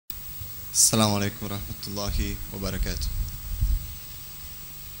Assalamu alaikum wa rahmatullahi wa barakatuh.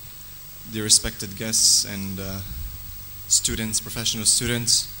 Dear respected guests and students, professional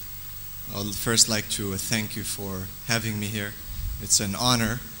students, I would first like to thank you for having me here. It's an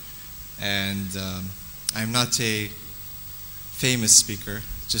honor, and I'm not a famous speaker,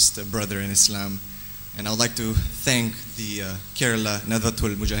 just a brother in Islam. And I would like to thank the Kerala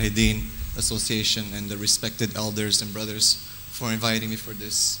Nadhatul Mujahideen Association and the respected elders and brothers for inviting me for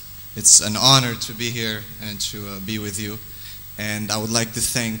this. It's an honor to be here and to be with you. And I would like to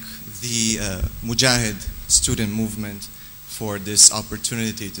thank the Mujahid student movement for this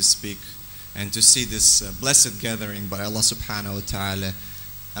opportunity to speak and to see this blessed gathering by Allah subhanahu wa ta'ala.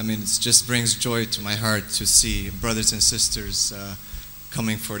 I mean, it just brings joy to my heart to see brothers and sisters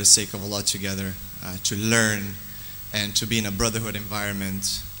coming for the sake of Allah together, to learn and to be in a brotherhood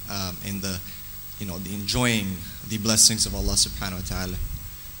environment, in the enjoying the blessings of Allah subhanahu wa ta'ala.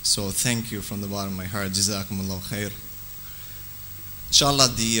 So thank you from the bottom of my heart. Jazakumullah khair. Inshallah,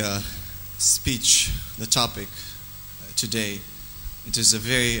 the speech, the topic today, it is a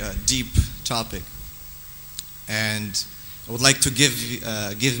very deep topic, and I would like to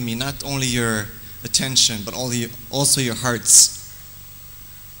give me not only your attention but also your hearts.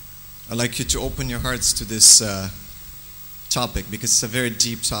 I'd like you to open your hearts to this topic because it's a very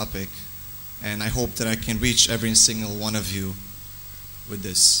deep topic, and I hope that I can reach every single one of you with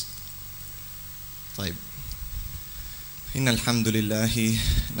this. طيب. إن الحمد لله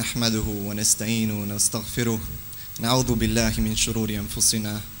نحمده ونستعينه ونستغفره نعوذ بالله من شرور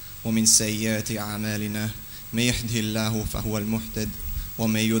أنفسنا ومن سيئات أعمالنا من يهده الله فهو المهتد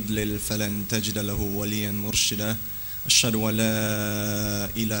ومن يضلل فلن تجد له وليا مرشدا أشهد أن لا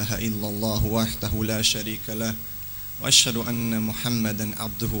إله إلا الله وحده لا شريك له وأشهد أن محمدا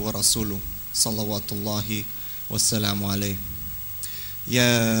عبده ورسوله صلوات الله والسلام عليه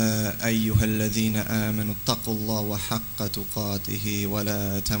يا أيها الذين آمنوا اتقوا الله حق تقاته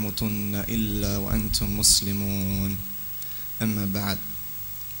ولا تموتن إلا وأنتم مسلمون أما بعد.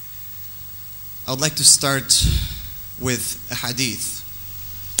 I would like to start with a hadith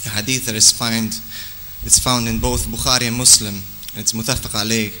that is found in both Bukhari and Muslim. It's متفق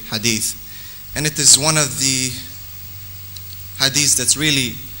عليه hadith, and it is one of the hadiths that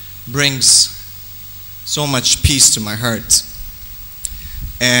really brings so much peace to my heart.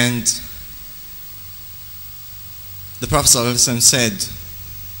 And the Prophet ﷺ said,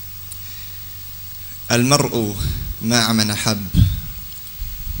 Al-mar'u ma'a man ahab.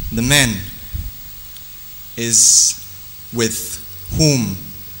 The man is with whom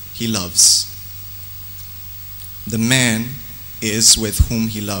he loves. The man is with whom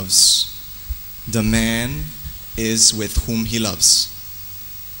he loves. The man is with whom he loves.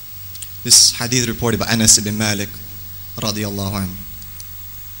 This hadith reported by Anas ibn Malik radiyallahu anhu.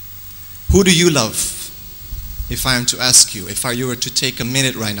 Who do you love? If I am to ask you, if you were to take a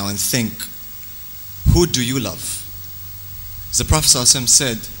minute right now and think, who do you love? As the Prophet ﷺ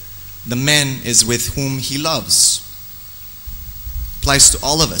said, the man is with whom he loves. Applies to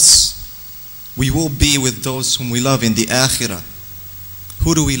all of us. We will be with those whom we love in the akhirah.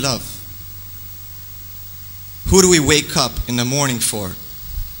 Who do we love? Who do we wake up in the morning for?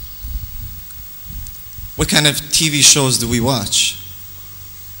 What kind of TV shows do we watch?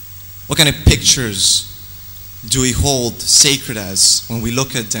 What kind of pictures do we hold sacred as when we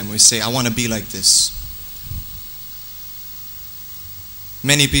look at them? We say, I want to be like this.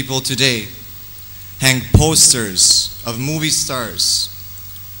 Many people today hang posters of movie stars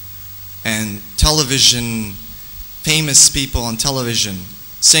and television, famous people on television,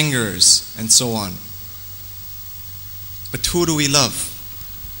 singers, and so on. But who do we love?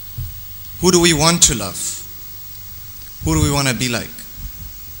 Who do we want to love? Who do we want to be like?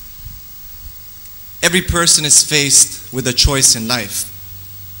 Every person is faced with a choice in life.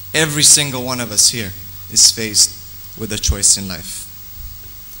 Every single one of us here is faced with a choice in life.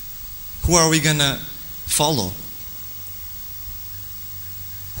 Who are we going to follow?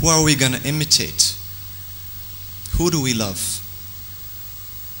 Who are we going to imitate? Who do we love?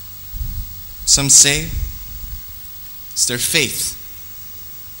 Some say it's their faith.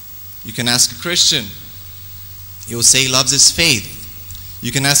 You can ask a Christian. He will say he loves his faith.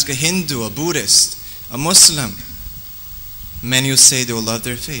 You can ask a Hindu, a Buddhist, a Muslim. Many will say they will love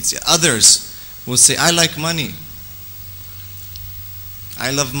their faith. Others will say, I like money.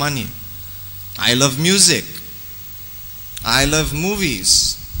 I love money. I love music. I love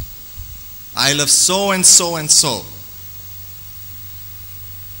movies. I love so and so and so.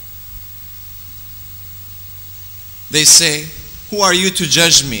 They say, who are you to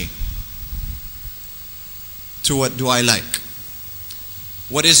judge me? To what do I like?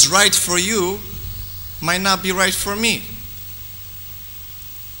 What is right for you might not be right for me.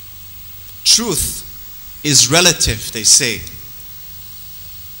 Truth is relative, they say.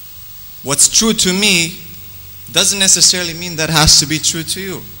 What's true to me doesn't necessarily mean that has to be true to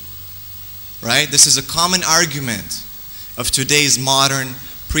you. Right? This is a common argument of today's modern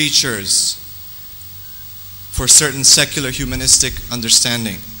preachers for certain secular humanistic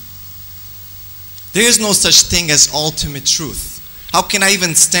understanding. There is no such thing as ultimate truth. How can I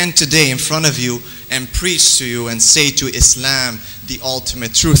even stand today in front of you and preach to you and say to Islam the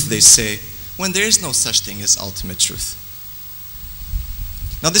ultimate truth, they say, when there is no such thing as ultimate truth?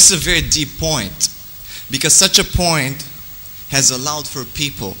 Now this is a very deep point, because such a point has allowed for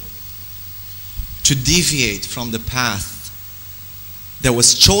people to deviate from the path that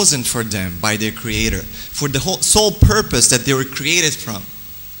was chosen for them by their Creator, for the sole purpose that they were created from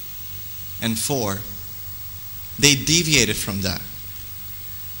and for. They deviated from that.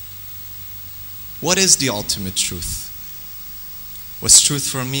 What is the ultimate truth? What's truth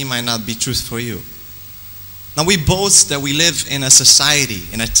for me might not be truth for you. Now we boast that we live in a society,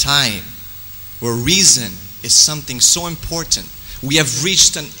 in a time where reason is something so important. We have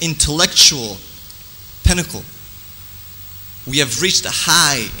reached an intellectual pinnacle. We have reached a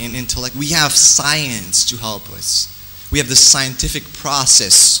high in intellect. We have science to help us. We have the scientific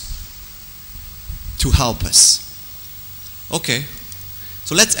process to help us. Okay,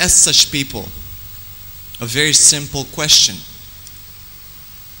 so let's ask such people a very simple question.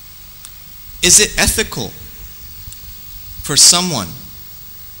 Is it ethical for someone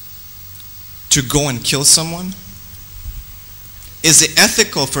to go and kill someone? Is it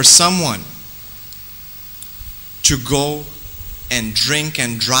ethical for someone to go and drink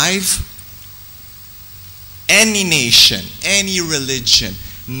and drive? Any nation, any religion,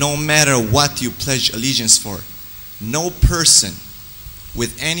 no matter what you pledge allegiance for, no person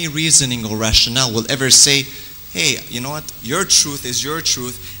with any reasoning or rationale will ever say, hey, you know what, your truth is your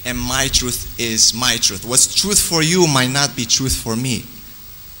truth and my truth is my truth. What's truth for you might not be truth for me.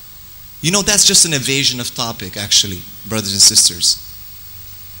 You know, that's just an evasion of topic, actually, brothers and sisters.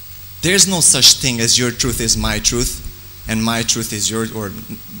 There's no such thing as your truth is my truth and my truth is yours, or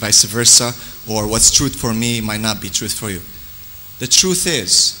vice versa, or what's truth for me might not be truth for you. The truth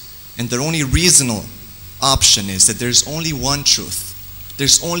is, and the only reasonable option is, that there's only one truth.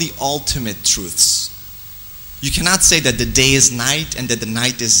 There's only ultimate truths. You cannot say that the day is night and that the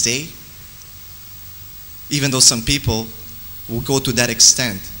night is day, even though some people will go to that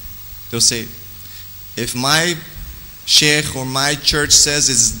extent. They'll say, if my sheikh or my church says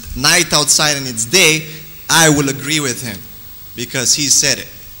it's night outside and it's day, I will agree with him because he said it.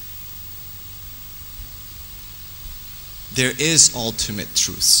 There is ultimate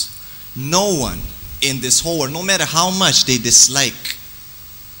truths. No one in this whole world, no matter how much they dislike,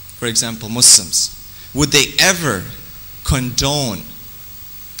 for example, Muslims, would they ever condone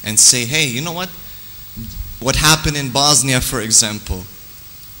and say, hey, you know what? What happened in Bosnia, for example,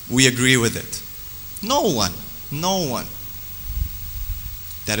 we agree with it. No one. No one.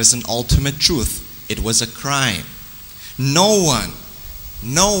 That is an ultimate truth. It was a crime. No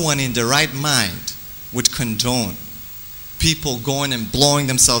one in their right mind would condone people going and blowing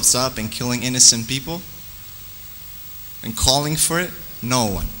themselves up and killing innocent people and calling for it. No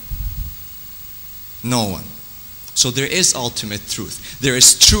one. No one. So there is ultimate truth. There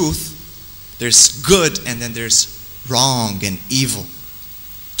is truth, there's good, and then there's wrong and evil.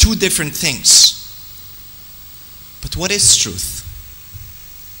 Two different things. But what is truth?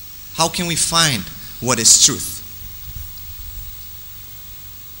 How can we find what is truth?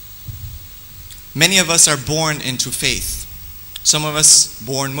 Many of us are born into faith. Some of us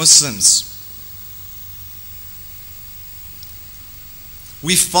born Muslims.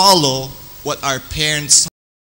 We follow what our parents